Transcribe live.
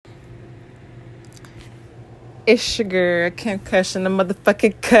It's your girl, Concussion, the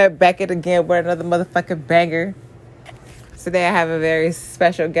motherfucking cut. Back it again with another motherfucking banger. Today I have a very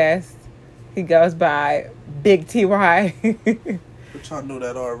special guest. He goes by Big TY. But y'all knew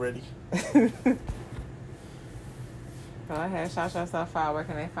that already. Go ahead, shout yourself out. Where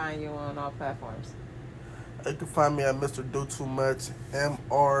can they find you on all platforms? You can find me at Mr. Do Too Much,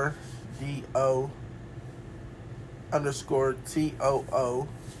 MRDO_TOOPT,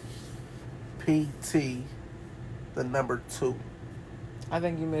 the number 2. I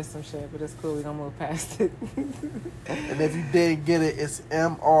think you missed some shit, but it's cool. We're going to move past it. And if you didn't get it, it's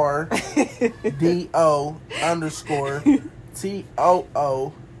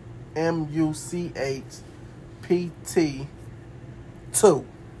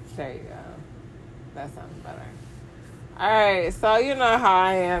There you go. That sounds better. Alright, so you know how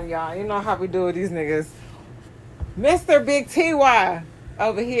I am, y'all. You know how we do with these niggas. Mr. Big TY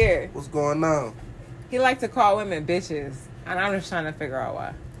over here. What's going on? He like to call women bitches. And I'm just trying to figure out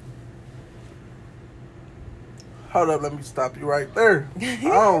why. Hold up, let me stop you right there. I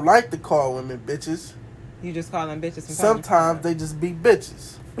don't like to call women bitches. You just call them bitches Sometimes they just be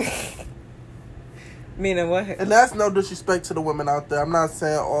bitches. Meaning what? And that's no disrespect to the women out there. I'm not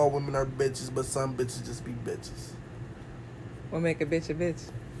saying all women are bitches, but some bitches just be bitches. What make a bitch a bitch?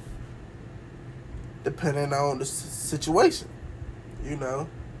 Depending on the situation, you know.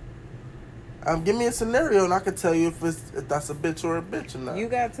 Give me a scenario and I can tell you if that's a bitch or a bitch or not. You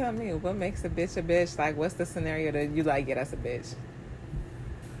gotta tell me what makes a bitch a bitch. Like, what's the scenario that you like? Yeah, that's a bitch.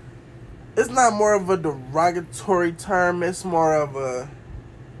 It's not more of a derogatory term. It's more of a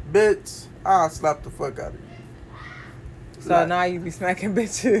bitch. I'll slap the fuck out of you. So now you be smacking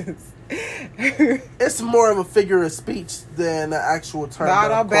bitches. It's more of a figure of speech than an actual term. No,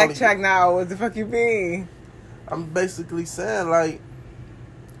 don't backtrack now. What the fuck you mean? I'm basically saying like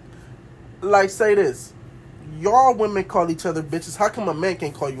say this. Y'all women call each other bitches. How come a man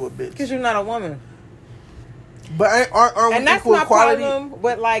can't call you a bitch? Because you're not a woman. But aren't we and that's equal my equality? problem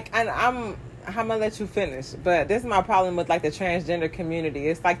with and I'm gonna let you finish, but this is my problem with like the transgender community.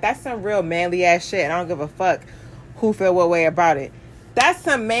 It's like that's some real manly ass shit, and I don't give a fuck who feel what way about it. That's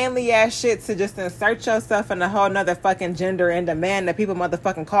some manly ass shit to just insert yourself in a whole nother fucking gender and the man that people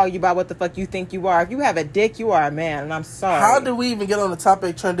motherfucking call you by what the fuck you think you are. If you have a dick, you are a man, and I'm sorry. How did we even get on the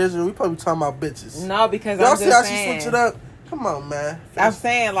topic of transgender? We probably talking about bitches. No, because y'all I'm see just how saying, she switch it up? Come on, man. I'm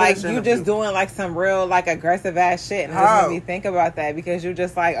saying like you just doing like some real like aggressive ass shit, and it just made me think about that because you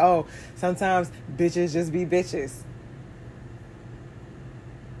just like, oh, sometimes bitches just be bitches.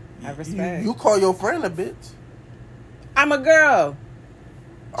 I respect. You call your friend a bitch. I'm a girl.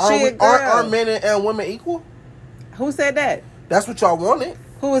 Are men and women equal? Who said that? That's what y'all wanted.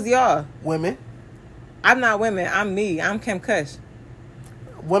 Who was y'all? Women. I'm not women. I'm me. I'm Kim Kush.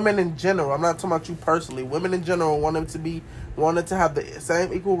 Women in general. I'm not talking about you personally. Women in general wanted to have the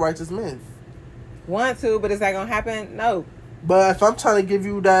same equal rights as men. Want to, but is that gonna happen? No. But if I'm trying to give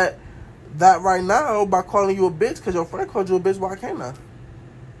you that right now by calling you a bitch because your friend called you a bitch, why can't I?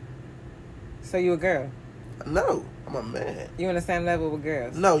 So you a girl? No, I'm a man. You on the same level with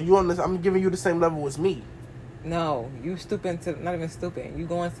girls? No, you on this. I'm giving you the same level as me. No, you stooping to not even stooping. You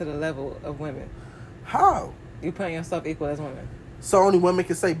going to the level of women. How? You putting yourself equal as women. So only women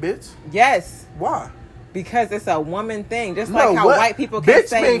can say bitch? Yes. Why? Because it's a woman thing. Just like how white people can't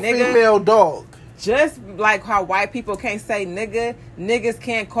say nigga. Female dog. Just like how white people can't say nigga, niggas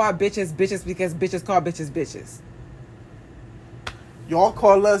can't call bitches bitches because bitches call bitches bitches. Y'all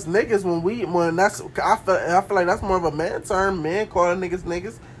call us niggas when that's I feel like that's more of a man term. Men calling niggas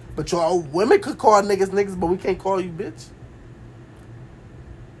niggas, but y'all women could call niggas niggas, but we can't call you bitch.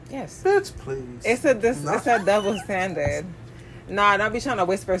 Yes, bitch, please. It's a double standard. Nah, don't be trying to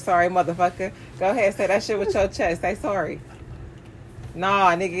whisper sorry, motherfucker. Go ahead, say that shit with your chest. Say sorry.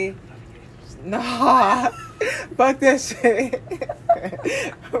 Nah, nigga. Nah, fuck that shit.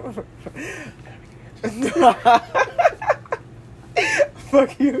 Nah.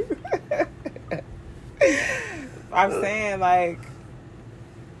 Fuck you. I'm saying, like,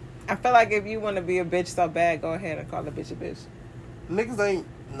 I feel like if you want to be a bitch so bad, go ahead and call a bitch a bitch. Niggas ain't,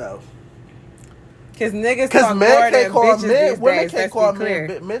 no. Because niggas talk more than bitches these women days. Can't call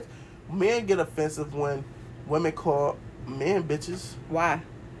men get offensive when women call men bitches. Why?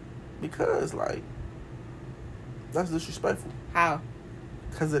 Because, like, that's disrespectful. How?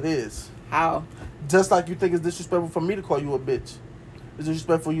 Because it is. How? Just like you think it's disrespectful for me to call you a bitch. It's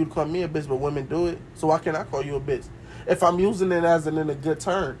disrespectful for you to call me a bitch, but women do it. So why can't I call you a bitch? If I'm using it as in a good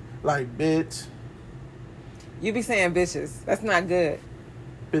term. Like, bitch. You be saying bitches. That's not good.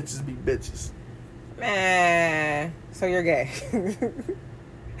 Bitches be bitches. Man. So you're gay.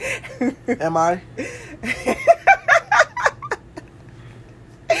 Am I?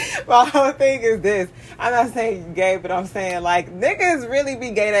 My whole thing is this. I'm not saying you gay, but I'm saying, like, niggas really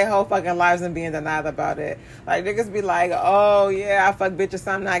be gay their whole fucking lives and being denied about it. Like, niggas be like, oh, yeah, I fuck bitches,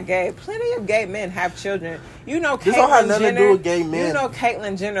 so I'm not gay. Plenty of gay men have children. You know, This don't have nothing to do with gay men. You know,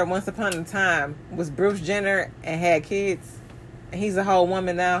 Caitlyn Jenner, once upon a time, was Bruce Jenner and had kids. And he's a whole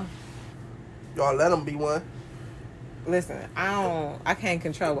woman now. Y'all let him be one. Listen, I can't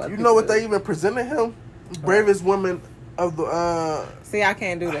control what you know what they even presented him? Bravest woman of the See, I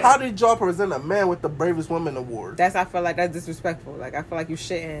can't do that. How did y'all present a man with the bravest woman award? I feel like that's disrespectful. Like, I feel like you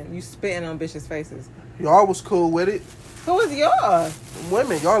spitting on bitches' faces. Y'all was cool with it. Who is yours?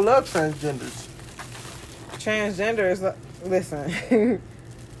 Women, y'all love transgenders. Transgenders, listen.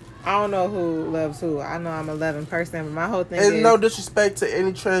 I don't know who loves who. I know I'm a loving person, but my whole thing and is... no disrespect to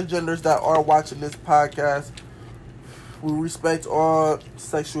any transgenders that are watching this podcast. We respect all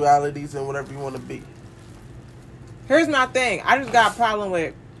sexualities and whatever you want to be. Here's my thing. I just got a problem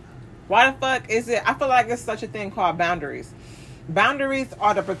with... Why the fuck is it... I feel like it's such a thing called boundaries. Boundaries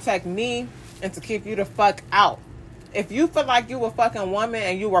are to protect me and to keep you the fuck out. If you feel like you a fucking woman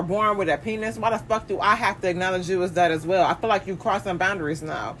and you were born with a penis, why the fuck do I have to acknowledge you as that as well? I feel like you crossing boundaries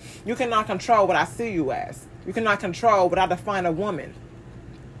now. You cannot control what I see you as. You cannot control what I define a woman.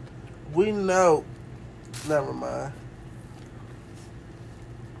 We know. Never mind.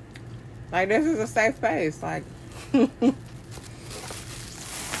 Like, this is a safe space. Like,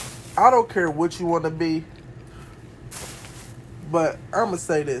 I don't care what you want to be, but I'm going to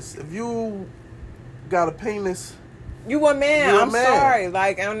say this. If you got a penis... You a man. I'm sorry.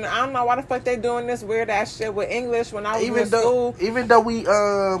 Like, and I don't know why the fuck they doing this weird ass shit with English when I was in school. Even though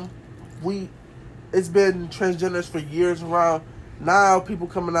it's been transgenders for years around, now people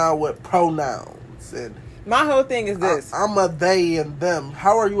coming out with pronouns. And my whole thing is this. I'm a they and them.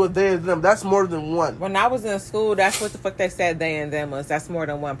 How are you a they and them? That's more than one. When I was in school, that's what the fuck they said they and them was. That's more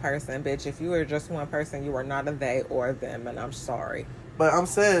than one person, bitch. If you were just one person, you are not a they or a them, and I'm sorry. But I'm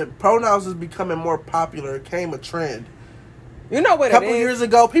saying pronouns is becoming more popular. It came a trend. You know what it is? A couple years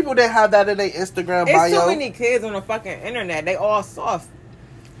ago, people didn't have that in their Instagram bio. It's too many kids on the fucking internet. They all soft.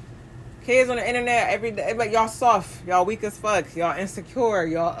 Kids on the internet every day, but y'all soft. Y'all weak as fuck. Y'all insecure.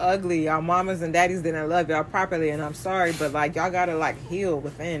 Y'all ugly. Y'all mamas and daddies didn't love y'all properly, and I'm sorry, but like y'all gotta like heal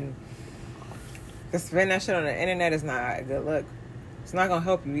within. To spend that shit on the internet is not a good look. It's not gonna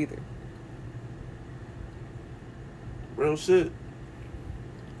help you either. Real shit.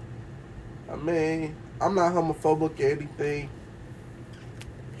 I mean, I'm not homophobic or anything.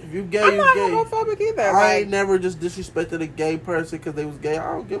 If you gay, I'm not gay. homophobic either. I ain't never just disrespected a gay person because they was gay.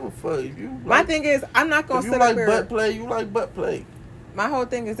 I don't give a fuck. If you like, my thing is, I'm not gonna if sit you like up here. butt play, you like butt play. My whole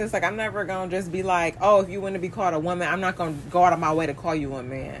thing is this: like, I'm never gonna just be like, oh, if you want to be called a woman, I'm not gonna go out of my way to call you a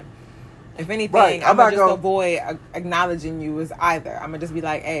man. If anything, Right, I'm gonna just avoid acknowledging you as either. I'm gonna just be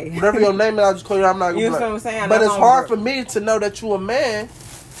like, hey, whatever your name is, I'll just call you. I'm not gonna. You know what I'm saying? But it's hard for me to know that you a man,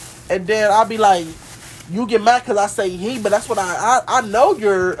 and then I'll be like, you get mad because I say he, but that's what I know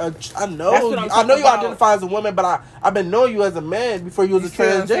you're. I know you identify as a woman, but I've been knowing you as a man before you was a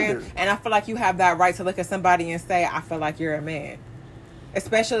transgender. And I feel like you have that right to look at somebody and say, I feel like you're a man,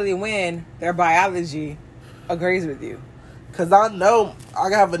 especially when their biology agrees with you. Because I know I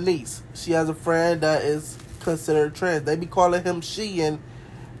have a niece. She has a friend that is considered trans. They be calling him she and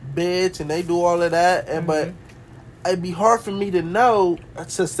bitch, and they do all of that. And but it'd be hard for me to know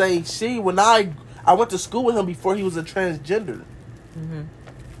to say she when I went to school with him before he was a transgender. Mm-hmm.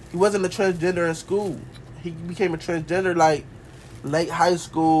 He wasn't a transgender in school. He became a transgender like late high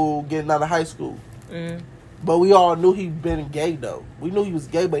school, getting out of high school. Mm. But we all knew he'd been gay though. We knew he was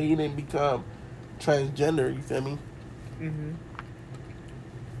gay, but he didn't become transgender. You feel me? Mm-hmm.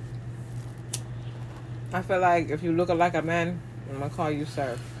 I feel like if you look like a man, I'm gonna call you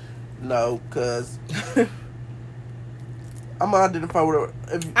sir. No, cause I'm gonna identify with her.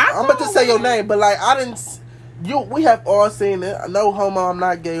 I'm about to say your name, but like I didn't. We have all seen it. No homo. I'm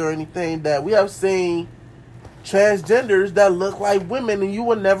not gay or anything. That we have seen transgenders that look like women, and you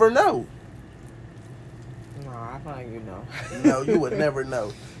would never know. No, I feel like you know. No, you would never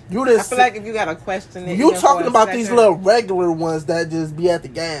know. I feel like if you got a question, you talking about these little regular ones that just be at the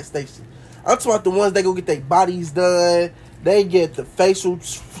gas station. I'm talking about the ones that go get their bodies done. They get the facial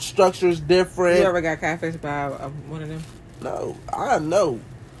structures different. You ever got catfished by one of them? No, I know.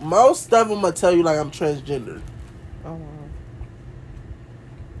 Most of them will tell you like I'm transgender. Oh, wow.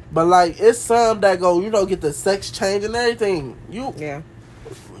 But like it's some that go, get the sex change and everything.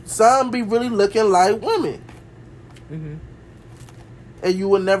 Some be really looking like women. Mm-hmm. And you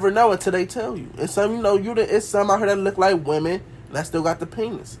will never know until they tell you. And some, it's some out here that look like women and that still got the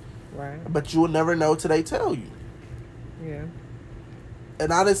penis. Right. But you will never know until they tell you. Yeah. Yeah. And some, you still got the penis. Right. But you will never know until they tell you. And some, you still got the penis. Right. But you will never know until they tell you. Yeah. But you will never know until they tell you. And some, you still got the penis. Yeah. But you will never know until they tell you. Yeah.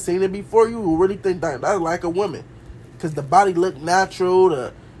 and I done seen it before, you will really think that's like a woman. Because the body look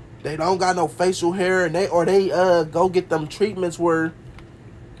natural, they don't got no facial hair, and they go get them treatments where,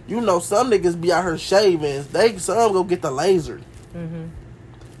 you know, some niggas be out here shaving. Some go get the laser. Mm-hmm.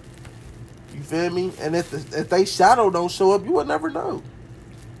 You feel me? And if they shadow don't show up, you will never know.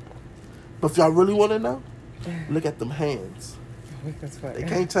 But if y'all really want to know, look at them hands. That's funny. They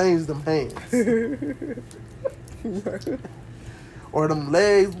can't change them hands. Or them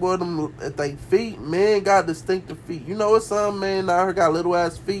legs, boy, if they feet, men got distinctive feet. You know, it's some men out here got little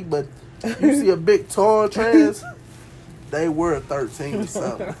ass feet, but you see a big tall trans, they were a 13 or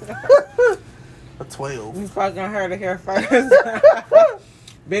something. A 12. You fucking heard it here first.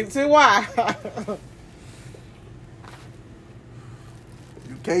 Big 2Y.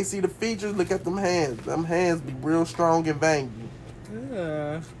 You can't see the features, look at them hands. Them hands be real strong and vangy.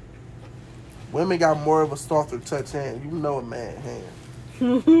 Women got more of a softer touch hand. You know a man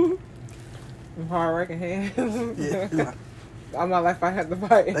hand. Hard working hands. Yeah. Like, all my life I had to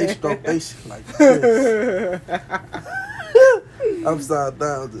fight. they stroke they shit like this. Upside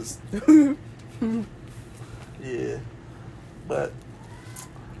down, just. Yeah. But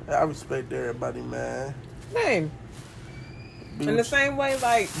I respect everybody, man. Same. In the same way,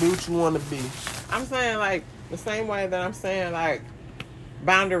 like, be what you want to be. I'm saying, like, the same way that I'm saying, like,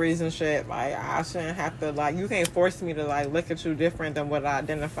 boundaries and shit. Like, I shouldn't have to, like, you can't force me to, like, look at you different than what I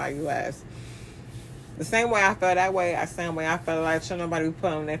identify you as. The same way I feel that way, the same way I feel like shouldn't nobody be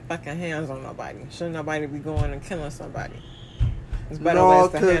putting their fucking hands on nobody. Shouldn't nobody be going and killing somebody. It's better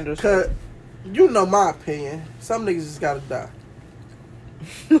ways to handle shit. You know my opinion. Some niggas just gotta die.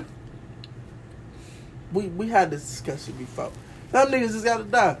 We had this discussion before. Some niggas just gotta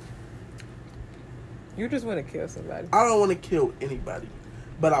die. You just want to kill somebody. I don't want to kill anybody,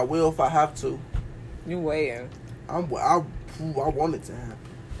 but I will if I have to. You waiting. I want it to happen.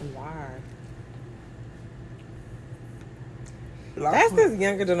 Why? That's this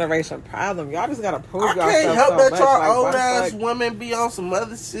younger generation problem. Y'all just gotta prove yourself. I can't help so that much. y'all like, old ass women be on some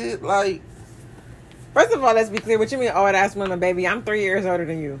other shit. Like, first of all, let's be clear. What you mean old ass women, baby? I'm 3 years older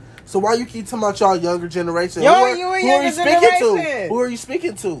than you. So why you keep talking about y'all younger generation? Yo, who you are younger you speaking generation. to? Who are you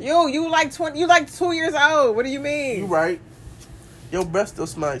speaking to? You like 20? You like 2 years old? What do you mean? You right. Your breath still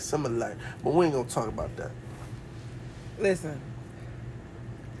smells like summer light, but we ain't gonna talk about that. Listen,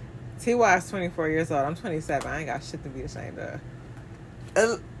 T.Y. is 24 years old. I'm 27. I ain't got shit to be ashamed of.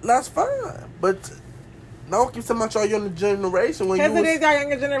 And that's fine, but don't keep talking about y'all younger generation when because you it is y'all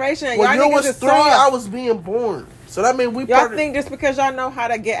younger generation. When y'all you was 3, I was being born. So that means we. Y'all think just because y'all know how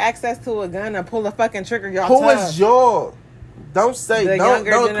to get access to a gun and pull a fucking trigger, y'all Who tough. is y'all? Don't say the don't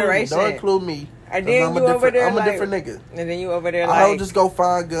generation. Don't include me. And then I'm you over there I'm like, a different nigga. And then you over there I don't just go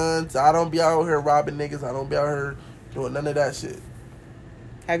find guns. I don't be out here robbing niggas. I don't be out here doing none of that shit.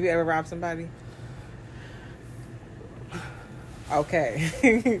 Have you ever robbed somebody?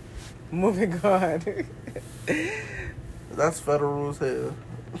 Okay. Moving on. That's federal as hell.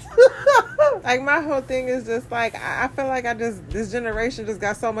 Like, my whole thing is just like, I feel like this generation just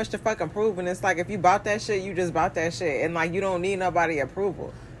got so much to fucking prove, and it's like, if you bought that shit, you just bought that shit, and like, you don't need nobody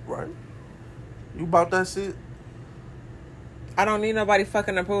approval. Right. You bought that shit? I don't need nobody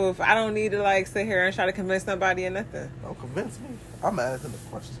fucking approval. I don't need to like sit here and try to convince somebody or nothing. Don't convince me. I'm asking the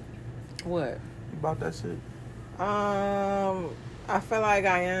question. What? You bought that shit? I feel like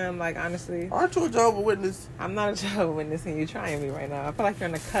I am, like, honestly. Aren't you a Jehovah's Witness? I'm not a Jehovah's Witness, and you're trying me right now. I feel like you're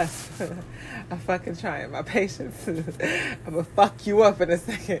on the cusp. I'm fucking trying my patience. I'm gonna fuck you up in a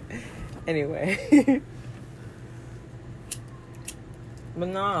second. Anyway. But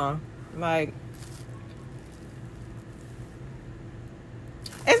nah, like,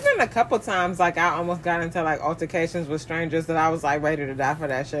 it's been a couple times, like, I almost got into, like, altercations with strangers that I was, like, ready to die for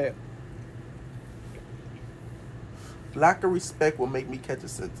that shit. Lack of respect will make me catch a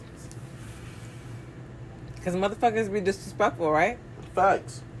sentence. Because motherfuckers be disrespectful, right?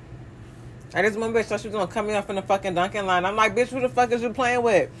 Facts. I just one bitch thought she was going to cut me off in the fucking Dunkin' line. I'm like, bitch, who the fuck is you playing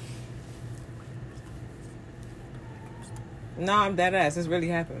with? No, I'm dead ass. This really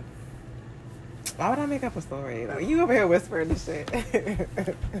happened. Why would I make up a story? Like, you over here whispering this shit.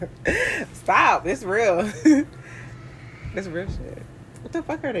 Stop. It's real. It's real shit. What the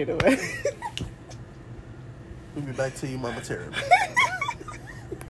fuck are they doing? We'll be back to you momentarily.